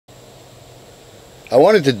I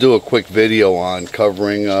wanted to do a quick video on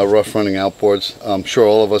covering rough running outboards. I'm sure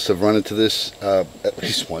all of us have run into this at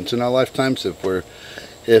least once in our lifetimes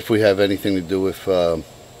if we have anything to do with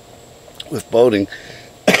boating.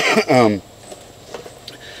 I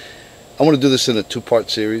want to do this in a two-part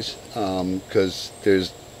series because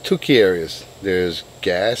there's two key areas. There's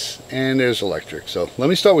gas and there's electric. So let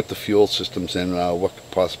me start with the fuel systems and what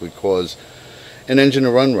could possibly cause an engine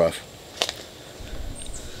to run rough.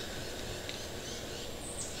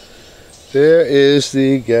 There is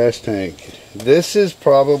the gas tank. This is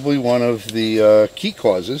probably one of the key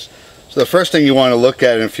causes. So the first thing you want to look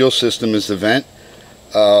at in a fuel system is the vent.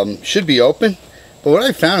 Should be open, but what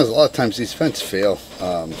I found is a lot of times these vents fail.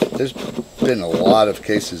 There's been a lot of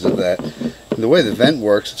cases of that. And the way the vent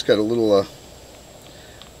works, it's got a little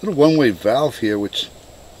one-way valve here, which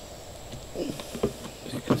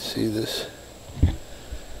you can see this.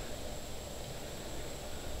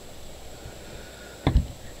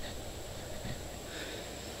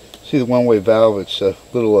 See the one-way valve? It's a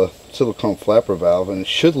little silicone flapper valve, and it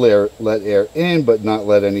should let air in but not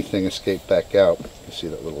let anything escape back out. You see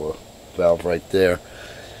that little valve right there.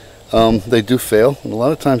 They do fail, and a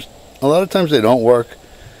lot of times they don't work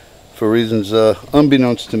for reasons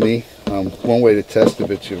unbeknownst to me. One way to test if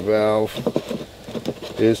it's your valve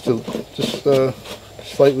is to just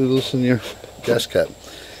slightly loosen your gas cap.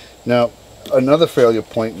 Now, another failure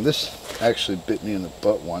point, and this actually bit me in the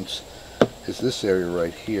butt once, is this area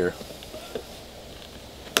right here.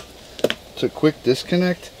 It's a quick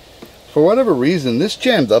disconnect. For whatever reason, this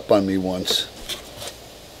jammed up on me once,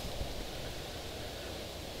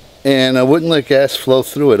 and I wouldn't let gas flow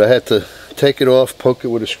through it. I had to take it off, poke it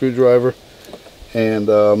with a screwdriver, and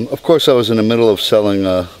of course I was in the middle of selling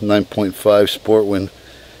a 9.5 Sportwind,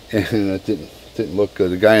 and it didn't look good.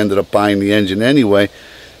 The guy ended up buying the engine anyway,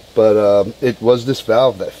 but it was this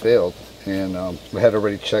valve that failed, and I had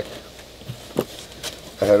already checked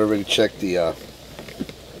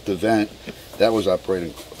the vent. That was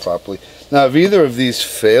operating properly. Now, if either of these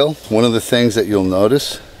fail, one of the things that you'll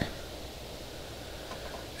notice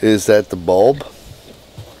is that the bulb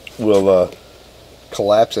will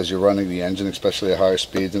collapse as you're running the engine, especially at higher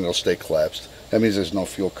speeds, and it'll stay collapsed. That means there's no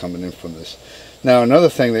fuel coming in from this. Now, another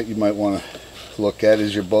thing that you might want to look at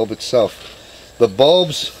is your bulb itself. The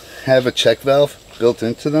bulbs have a check valve built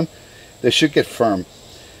into them. They should get firm.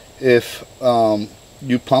 If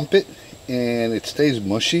you pump it and it stays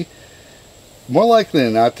mushy, more likely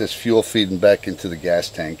than not there's fuel feeding back into the gas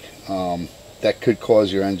tank. That could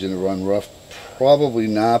cause your engine to run rough. Probably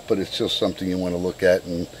not, but it's just something you want to look at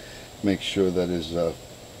and make sure that is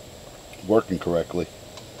working correctly.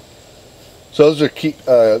 So those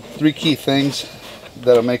are three key things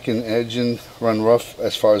that are making an engine run rough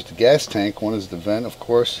as far as the gas tank. One is the vent, of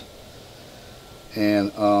course,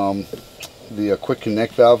 and the quick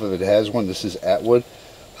connect valve, if it has one. This is Outboard.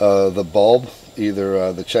 The bulb,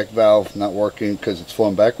 either the check valve not working because it's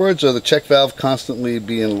flowing backwards, or the check valve constantly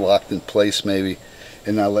being locked in place maybe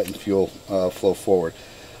and not letting fuel flow forward.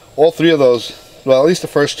 All three of those, well, at least the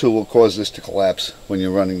first two, will cause this to collapse when you're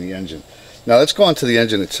running the engine. Now let's go on to the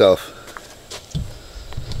engine itself.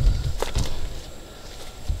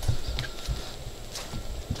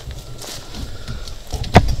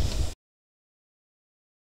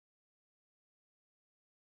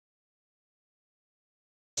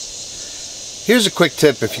 Here's a quick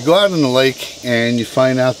tip. If you go out on the lake and you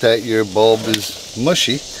find out that your bulb is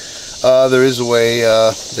mushy, there is a way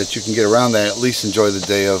that you can get around that, at least enjoy the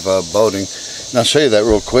day of boating. And I'll show you that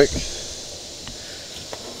real quick.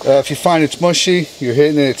 If you find it's mushy, you're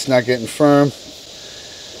hitting it, it's not getting firm,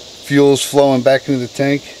 fuel's flowing back into the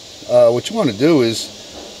tank, what you want to do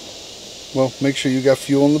is, well, make sure you got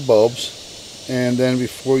fuel in the bulbs, and then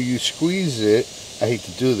before you squeeze it, I hate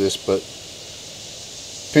to do this, but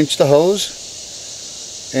pinch the hose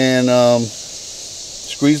and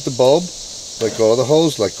squeeze the bulb, let go of the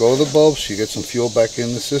hose, let go of the bulb, so you get some fuel back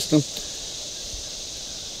in the system.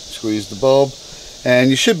 Squeeze the bulb, and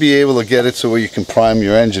you should be able to get it so where you can prime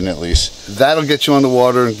your engine at least. That'll get you on the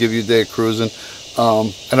water and give you a day of cruising.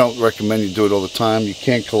 I don't recommend you do it all the time. You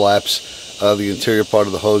can't collapse the interior part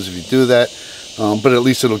of the hose if you do that, but at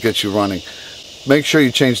least it'll get you running. Make sure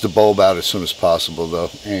you change the bulb out as soon as possible though,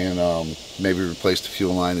 and maybe replace the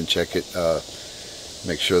fuel line and check it.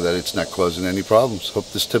 Make sure that it's not causing any problems. Hope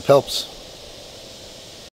this tip helps.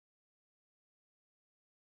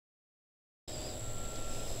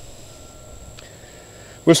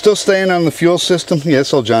 We're still staying on the fuel system.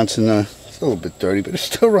 Yes, old Johnson, it's a little bit dirty, but it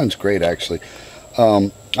still runs great actually.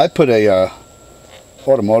 I put a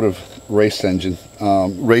automotive race engine,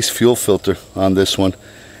 race fuel filter on this one,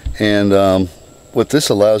 and what this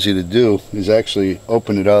allows you to do is actually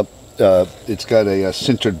open it up. It's got a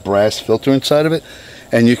sintered brass filter inside of it,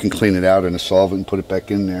 and you can clean it out in a solvent and put it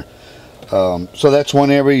back in there. So that's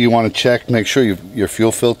one area you want to check. Make sure your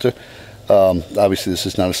fuel filter, obviously this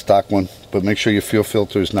is not a stock one, but make sure your fuel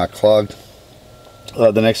filter is not clogged.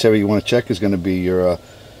 The next area you want to check is going to be your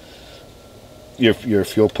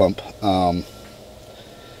fuel pump.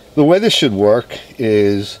 The way this should work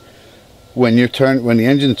is when the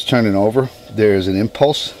engine's turning over, there's an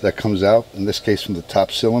impulse that comes out, in this case from the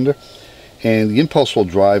top cylinder, and the impulse will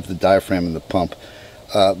drive the diaphragm in the pump.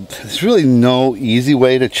 There's really no easy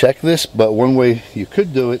way to check this, but one way you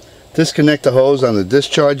could do it: disconnect the hose on the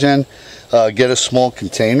discharge end, get a small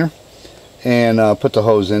container, and put the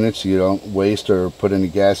hose in it so you don't waste or put any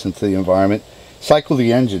gas into the environment. Cycle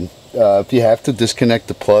the engine. If you have to, disconnect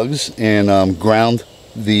the plugs and ground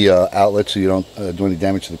the outlet so you don't do any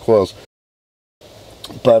damage to the coils.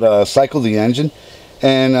 But cycle the engine,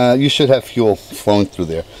 and you should have fuel flowing through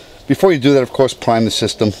there. Before you do that, of course, prime the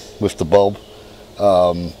system with the bulb.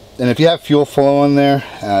 And if you have fuel flow in there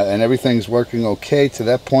and everything's working okay to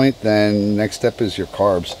that point, then next step is your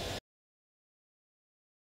carbs.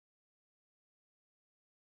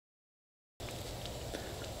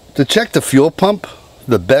 To check the fuel pump,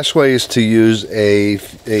 the best way is to use a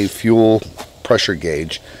fuel pressure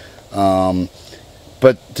gauge.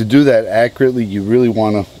 But to do that accurately, you really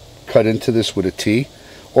want to cut into this with a T,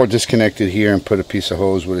 or disconnect it here and put a piece of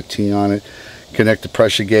hose with a T on it. Connect the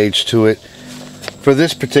pressure gauge to it. For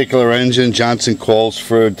this particular engine, Johnson calls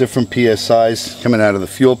for different PSIs coming out of the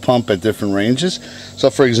fuel pump at different ranges. So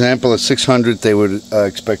for example, at 600 they would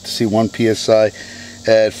expect to see 1 PSI.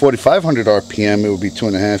 At 4,500 RPM it would be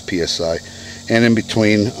 2.5 PSI. And in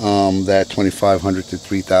between that 2,500 to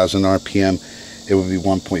 3,000 RPM it would be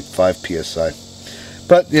 1.5 PSI.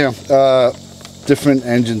 But you know, different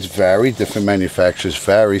engines vary, different manufacturers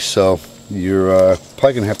vary, so you're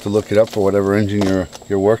probably gonna have to look it up for whatever engine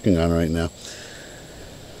you're working on right now.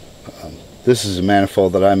 This is a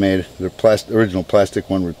manifold that I made. The original plastic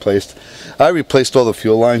one replaced. I replaced all the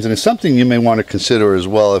fuel lines, and it's something you may want to consider as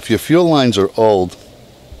well. If your fuel lines are old,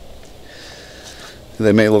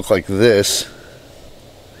 they may look like this.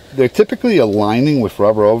 They're typically a lining with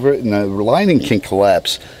rubber over it, and the lining can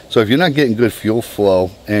collapse. So if you're not getting good fuel flow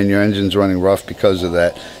and your engine's running rough because of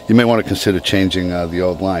that, you may want to consider changing the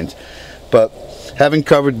old lines. But having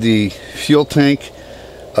covered the fuel tank,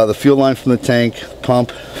 the fuel line from the tank,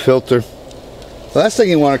 pump, filter, the last thing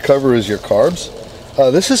you want to cover is your carbs.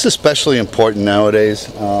 This is especially important nowadays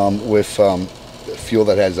with fuel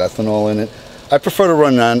that has ethanol in it. I prefer to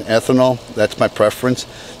run non-ethanol. That's my preference.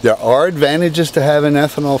 There are advantages to having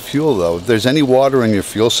ethanol fuel though. If there's any water in your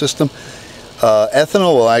fuel system,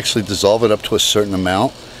 ethanol will actually dissolve it up to a certain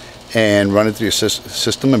amount and run it through your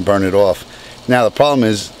system and burn it off. Now the problem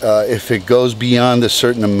is if it goes beyond a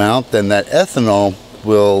certain amount, then that ethanol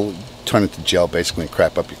will turn into gel basically and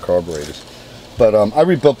crap up your carburetors. But I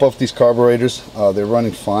rebuilt both these carburetors. They're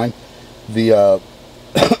running fine. The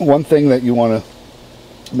one thing that you want to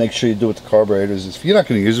make sure you do with the carburetors is if you're not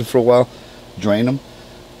going to use them for a while, drain them.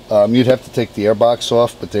 You'd have to take the air box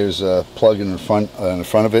off, but there's a plug in the front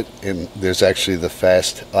of it, and there's actually the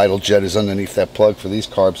fast idle jet is underneath that plug for these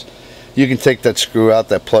carbs. You can take that screw out,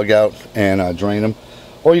 that plug out, and drain them,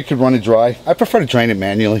 or you could run it dry. I prefer to drain it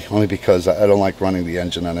manually, only because I don't like running the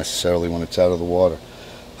engine unnecessarily when it's out of the water.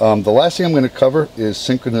 The last thing I'm going to cover is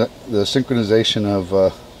the synchronization of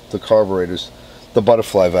the carburetors, the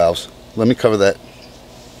butterfly valves. Let me cover that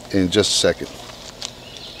in just a second.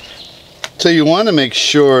 So you want to make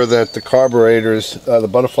sure that the carburetors, the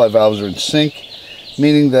butterfly valves are in sync,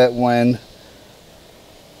 meaning that when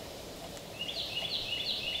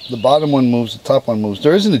the bottom one moves, the top one moves.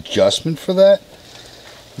 There is an adjustment for that.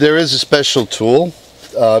 There is a special tool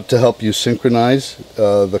to help you synchronize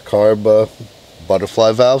the carb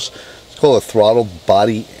butterfly valves. It's called a throttle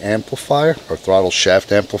body amplifier or throttle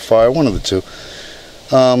shaft amplifier, one of the two.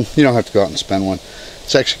 You don't have to go out and spend one.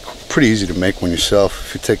 It's actually pretty easy to make one yourself.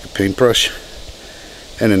 If you take a paintbrush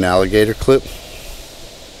and an alligator clip,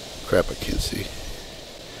 crap, I can't see.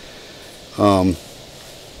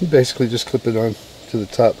 You basically just clip it on to the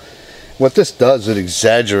top. What this does, it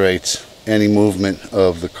exaggerates any movement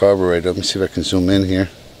of the carburetor. Let me see if I can zoom in here.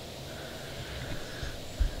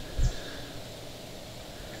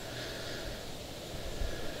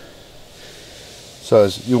 So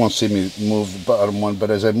as you won't see me move the bottom one, but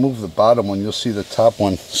as I move the bottom one, you'll see the top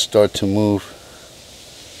one start to move.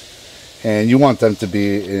 And you want them to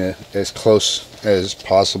be as close as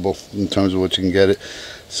possible in terms of what you can get it.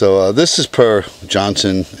 So this is per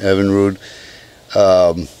Johnson Evinrude,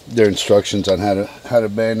 their instructions on how to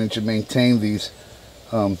manage and maintain these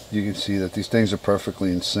you can see that these things are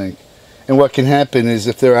perfectly in sync. And what can happen is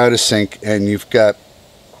if they're out of sync and you've got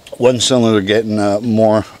one cylinder getting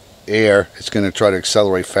more air, it's going to try to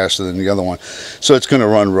accelerate faster than the other one, so it's going to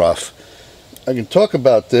run rough. I can talk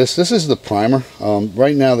about this. This is the primer.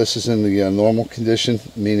 Right now this is in the normal condition,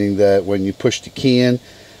 meaning that when you push the key in,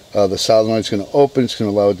 the solenoid is going to open. It's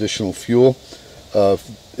going to allow additional fuel.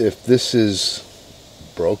 If this is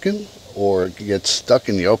broken or it gets stuck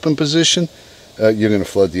in the open position, you're going to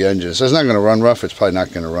flood the engine. So it's not going to run rough. It's probably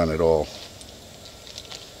not going to run at all.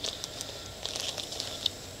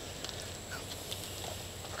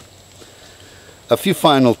 A few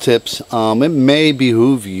final tips. It may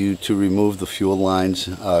behoove you to remove the fuel lines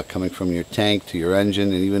coming from your tank to your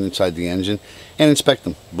engine and even inside the engine, and inspect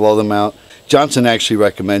them, blow them out. Johnson actually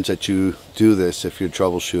recommends that you do this if you're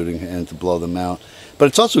troubleshooting, and to blow them out. But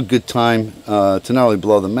it's also a good time to not only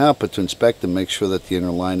blow them out, but to inspect them, make sure that the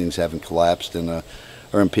inner linings haven't collapsed and are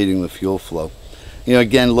impeding the fuel flow. You know,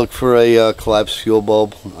 again, look for a collapsed fuel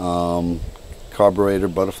bulb, carburetor,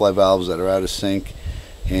 butterfly valves that are out of sync,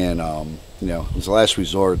 and you know, as a last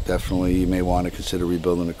resort, definitely you may want to consider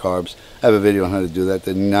rebuilding the carbs. I have a video on how to do that.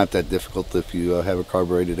 They're not that difficult. If you have a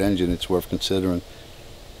carbureted engine, it's worth considering.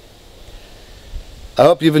 I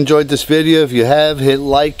hope you've enjoyed this video. If you have, hit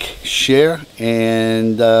like, share,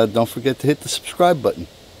 and don't forget to hit the subscribe button.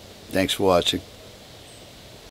 Thanks for watching.